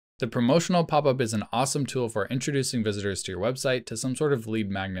The promotional pop-up is an awesome tool for introducing visitors to your website to some sort of lead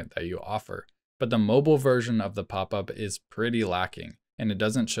magnet that you offer. But the mobile version of the pop-up is pretty lacking, and it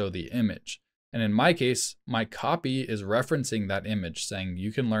doesn't show the image. And in my case, my copy is referencing that image, saying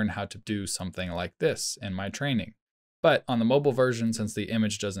you can learn how to do something like this in my training. But on the mobile version, since the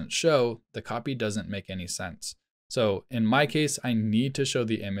image doesn't show, the copy doesn't make any sense. So in my case, I need to show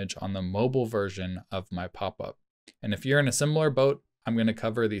the image on the mobile version of my pop-up. And if you're in a similar boat, I'm going to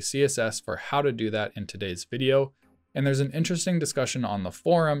cover the CSS for how to do that in today's video. And there's an interesting discussion on the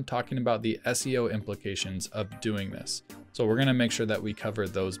forum talking about the SEO implications of doing this. So we're going to make sure that we cover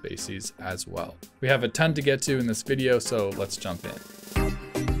those bases as well. We have a ton to get to in this video, so let's jump in.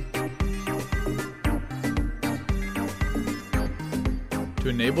 To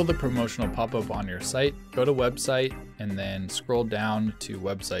enable the promotional pop-up on your site, go to website and then scroll down to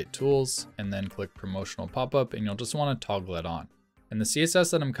website tools and then click promotional pop-up, and you'll just want to toggle it on. And the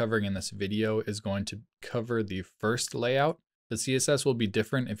CSS that I'm covering in this video is going to cover the first layout. The CSS will be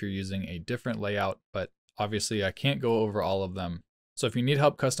different if you're using a different layout, but obviously I can't go over all of them. So if you need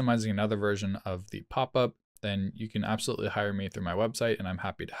help customizing another version of the pop-up, then you can absolutely hire me through my website and I'm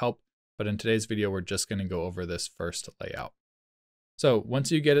happy to help. But in today's video, we're just going to go over this first layout. So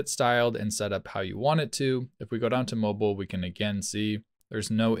once you get it styled and set up how you want it to, if we go down to mobile, we can again see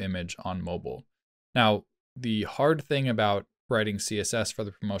there's no image on mobile. Now, the hard thing about writing CSS for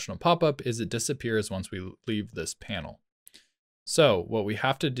the promotional pop-up is it disappears once we leave this panel. So what we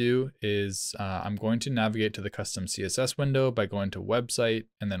have to do is I'm going to navigate to the custom CSS window by going to website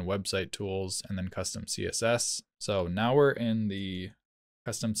and then website tools and then custom CSS. So now we're in the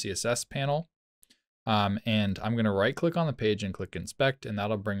custom CSS panel. And I'm going to right click on the page and click inspect, and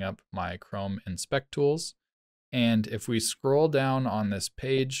that'll bring up my Chrome inspect tools. And if we scroll down on this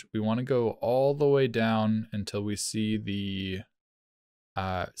page, we want to go all the way down until we see the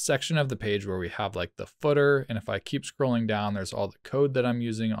section of the page where we have like the footer. And if I keep scrolling down, there's all the code that I'm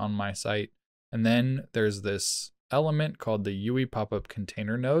using on my site. And then there's this element called the UE pop-up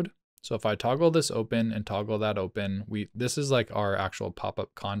container node. So if I toggle this open and toggle that open, this is like our actual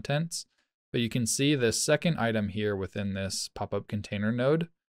pop-up contents. But you can see this second item here within this pop-up container node,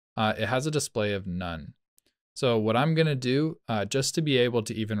 it has a display of none. So what I'm going to do, just to be able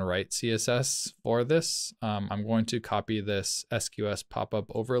to even write CSS for this, I'm going to copy this SQS pop-up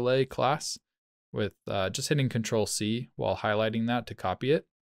overlay class with just hitting Control-C while highlighting that to copy it.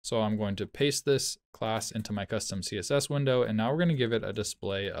 So I'm going to paste this class into my custom CSS window, and now we're going to give it a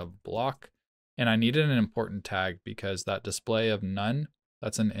display of block. And I needed an important tag because that display of none,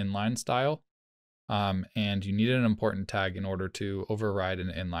 that's an inline style. And you need an important tag in order to override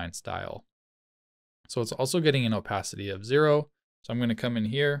an inline style. So it's also getting an opacity of 0. So I'm going to come in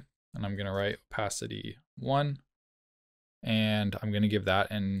here and I'm going to write opacity 1. And I'm going to give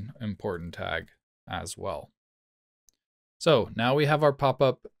that an important tag as well. So now we have our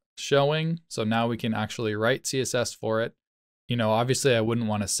pop-up showing. So now we can actually write CSS for it. You know, obviously I wouldn't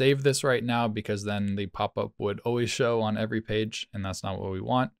want to save this right now because then the pop-up would always show on every page, and that's not what we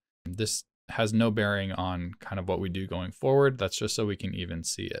want. This has no bearing on kind of what we do going forward. That's just so we can even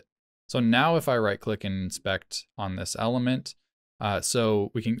see it. So now if I right click and inspect on this element, so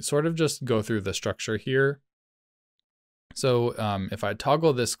we can sort of just go through the structure here. So if I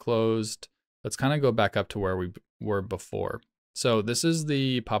toggle this closed, let's kind of go back up to where we were before. So this is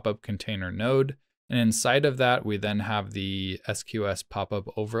the pop-up container node. And inside of that, we then have the SQS pop-up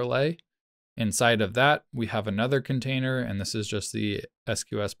overlay. Inside of that, we have another container, and this is just the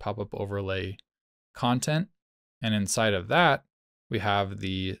SQS pop-up overlay content. And inside of that, we have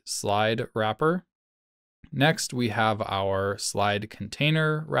the slide wrapper. Next, we have our slide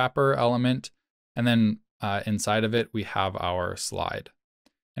container wrapper element. And then inside of it, we have our slide.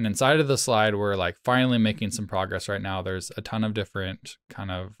 And inside of the slide, we're like finally making some progress right now. There's a ton of different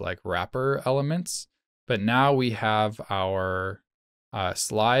kind of like wrapper elements. But now we have our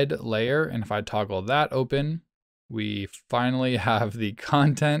slide layer. And if I toggle that open, we finally have the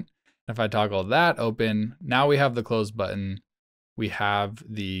content. If I toggle that open, now we have the close button. We have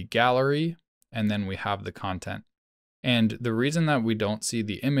the gallery, and then we have the content. And the reason that we don't see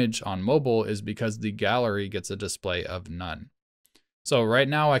the image on mobile is because the gallery gets a display of none. So right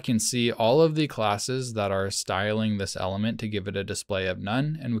now I can see all of the classes that are styling this element to give it a display of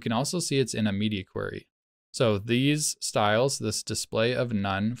none. And we can also see it's in a media query. So these styles, this display of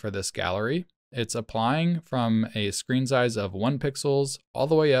none for this gallery, it's applying from a screen size of 1 pixels all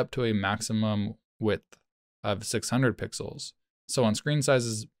the way up to a maximum width of 600 pixels. So on screen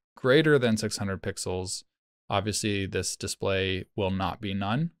sizes greater than 600 pixels, obviously this display will not be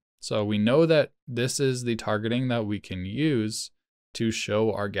none. So we know that this is the targeting that we can use to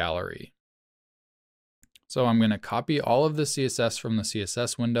show our gallery. So I'm going to copy all of the CSS from the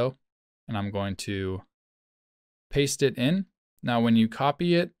CSS window, and I'm going to paste it in. Now, when you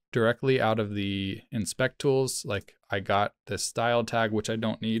copy it directly out of the inspect tools, like I got this style tag, which I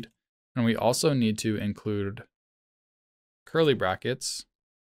don't need, and we also need to include curly brackets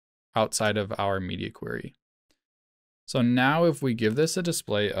outside of our media query. So now if we give this a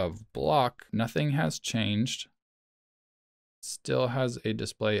display of block, nothing has changed. Still has a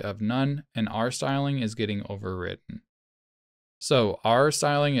display of none, and our styling is getting overwritten. So our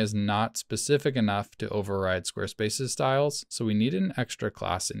styling is not specific enough to override Squarespace's styles, so we need an extra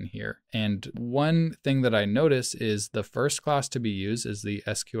class in here. And one thing that I notice is the first class to be used is the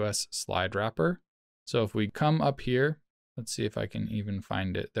SQS slide wrapper. So if we come up here, let's see if I can even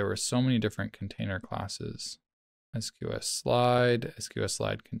find it. There were so many different container classes. SQS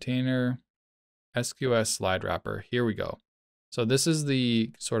slide container, SQS slide wrapper. Here we go. So this is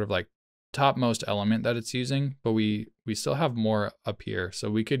the sort of like topmost element that it's using, but we still have more up here.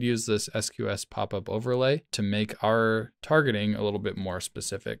 So we could use this SQS pop-up overlay to make our targeting a little bit more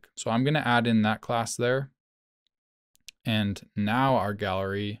specific. So I'm going to add in that class there. And now our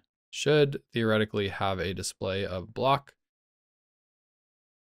gallery should theoretically have a display of block.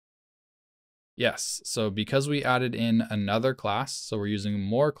 Yes, so because we added in another class, so we're using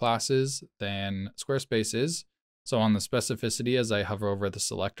more classes than Squarespace is. So on the specificity, as I hover over the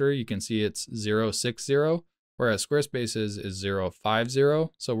selector, you can see it's 060, whereas Squarespace's is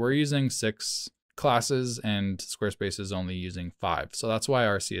 050. So we're using 6 classes and Squarespace is only using 5. So that's why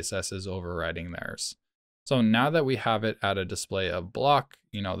our CSS is overriding theirs. So now that we have it at a display of block,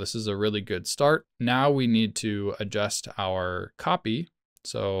 this is a really good start. Now we need to adjust our copy.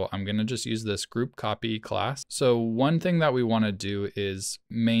 So I'm going to just use this group copy class. So one thing that we want to do is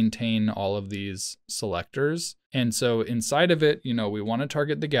maintain all of these selectors. And so inside of it, we want to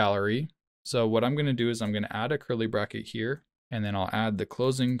target the gallery. So what I'm going to do is I'm going to add a curly bracket here, and then I'll add the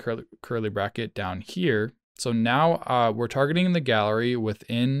closing curly bracket down here. So now we're targeting the gallery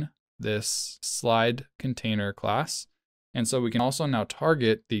within this slide container class. And so we can also now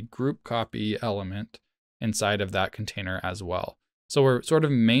target the group copy element inside of that container as well. So we're sort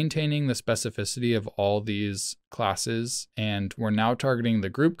of maintaining the specificity of all these classes, and we're now targeting the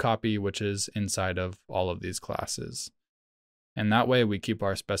group copy, which is inside of all of these classes. And that way we keep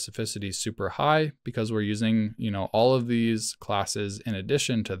our specificity super high because we're using, all of these classes in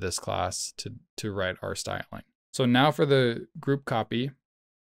addition to this class to write our styling. So now for the group copy,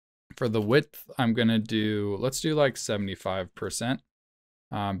 for the width, I'm gonna let's do like 75%,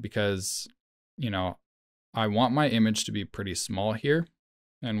 because, I want my image to be pretty small here,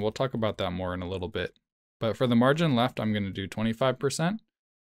 and we'll talk about that more in a little bit. But for the margin left, I'm going to do 25%,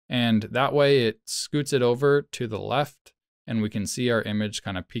 and that way it scoots it over to the left, and we can see our image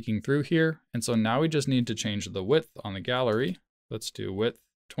kind of peeking through here. And so now we just need to change the width on the gallery. Let's do width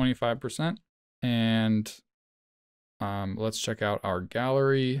 25%, and let's check out our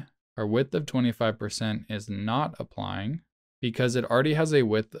gallery. Our width of 25% is not applying because it already has a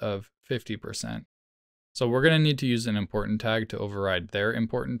width of 50%. So we're going to need to use an important tag to override their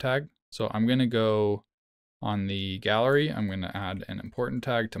important tag. So I'm going to go on the gallery. I'm going to add an important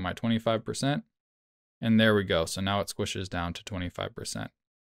tag to my 25%. And there we go. So now it squishes down to 25%.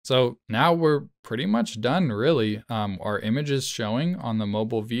 So now we're pretty much done, really. Our image is showing on the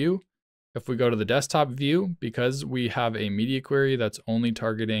mobile view. If we go to the desktop view, because we have a media query that's only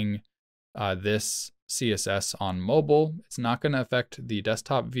targeting this CSS on mobile, it's not going to affect the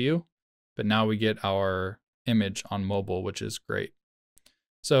desktop view. But now we get our image on mobile, which is great.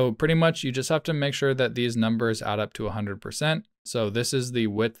 So pretty much you just have to make sure that these numbers add up to 100%. So this is the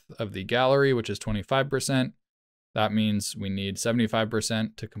width of the gallery, which is 25%. That means we need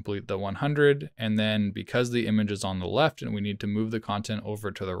 75% to complete the 100. And then because the image is on the left and we need to move the content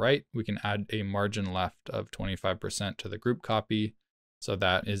over to the right, we can add a margin left of 25% to the group copy. So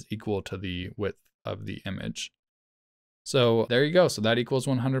that is equal to the width of the image. So there you go. So that equals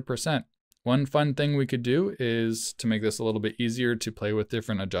 100%. One fun thing we could do is to make this a little bit easier to play with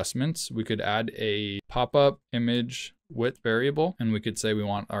different adjustments. We could add a pop-up image width variable, and we could say we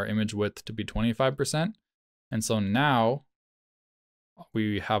want our image width to be 25%. And so now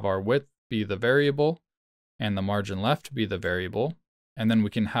we have our width be the variable and the margin left be the variable. And then we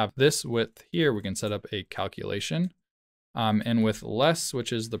can have this width here, we can set up a calculation. And with less,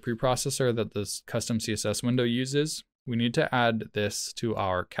 which is the preprocessor that this custom CSS window uses, we need to add this to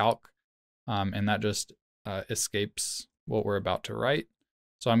our calc. And that just escapes what we're about to write.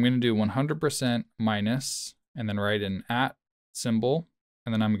 So I'm going to do 100% minus, and then write an @ symbol.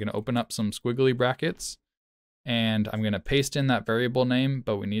 And then I'm going to open up some squiggly brackets. And I'm going to paste in that variable name,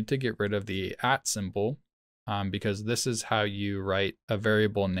 but we need to get rid of the @ symbol because this is how you write a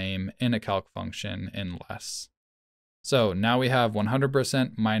variable name in a calc function in less. So now we have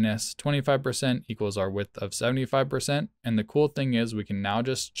 100% minus 25% equals our width of 75%. And the cool thing is we can now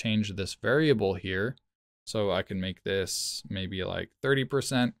just change this variable here. So I can make this maybe like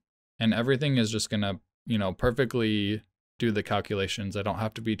 30%, and everything is just gonna, perfectly do the calculations. I don't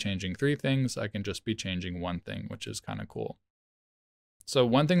have to be changing 3 things. I can just be changing 1 thing, which is kind of cool. So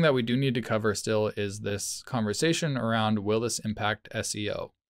one thing that we do need to cover still is this conversation around, will this impact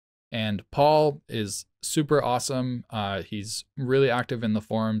SEO? And Paul is super awesome. He's really active in the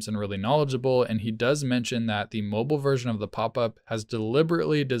forums and really knowledgeable. And he does mention that the mobile version of the pop-up has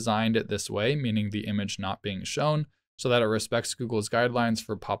deliberately designed it this way, meaning the image not being shown, so that it respects Google's guidelines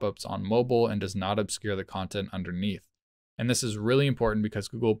for pop-ups on mobile and does not obscure the content underneath. And this is really important because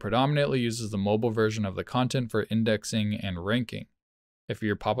Google predominantly uses the mobile version of the content for indexing and ranking. If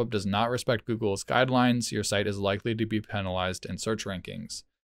your pop-up does not respect Google's guidelines, your site is likely to be penalized in search rankings.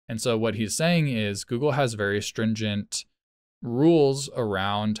 And so what he's saying is Google has very stringent rules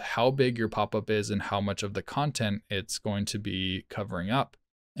around how big your pop-up is and how much of the content it's going to be covering up.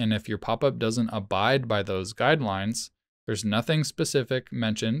 And if your pop-up doesn't abide by those guidelines, there's nothing specific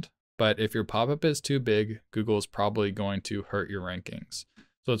mentioned, but if your pop-up is too big, Google is probably going to hurt your rankings.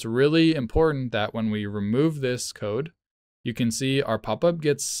 So it's really important that when we remove this code, you can see our pop-up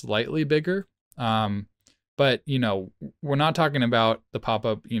gets slightly bigger. But, we're not talking about the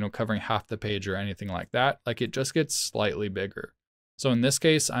pop-up, covering half the page or anything like that. Like, it just gets slightly bigger. So in this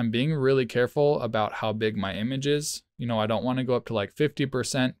case, I'm being really careful about how big my image is. I don't want to go up to like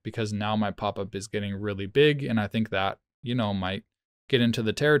 50% because now my pop-up is getting really big. And I think that, might get into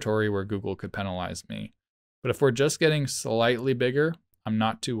the territory where Google could penalize me. But if we're just getting slightly bigger, I'm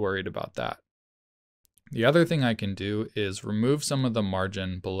not too worried about that. The other thing I can do is remove some of the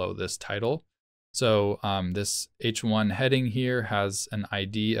margin below this title. So this H1 heading here has an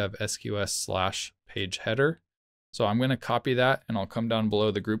ID of SQS/page header. So I'm going to copy that and I'll come down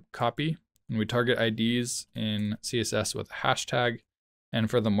below the group copy. And we target IDs in CSS with a hashtag. And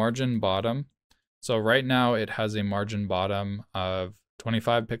for the margin bottom, so right now it has a margin bottom of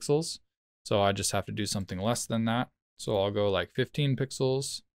 25 pixels. So I just have to do something less than that. So I'll go like 15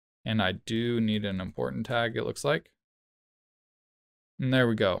 pixels. And I do need an important tag, it looks like. And there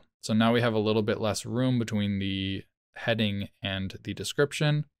we go. So now we have a little bit less room between the heading and the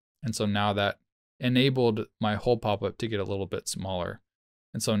description. And so now that enabled my whole pop-up to get a little bit smaller.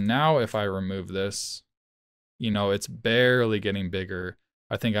 And so now if I remove this, it's barely getting bigger.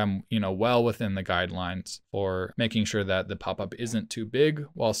 I think I'm, well within the guidelines for making sure that the pop-up isn't too big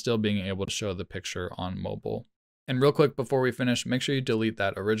while still being able to show the picture on mobile. And real quick before we finish, make sure you delete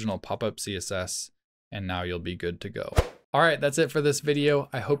that original pop-up CSS, and now you'll be good to go. All right, that's it for this video.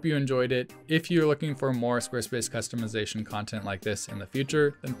 I hope you enjoyed it. If you're looking for more Squarespace customization content like this in the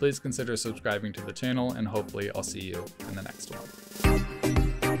future, then please consider subscribing to the channel, and hopefully I'll see you in the next one.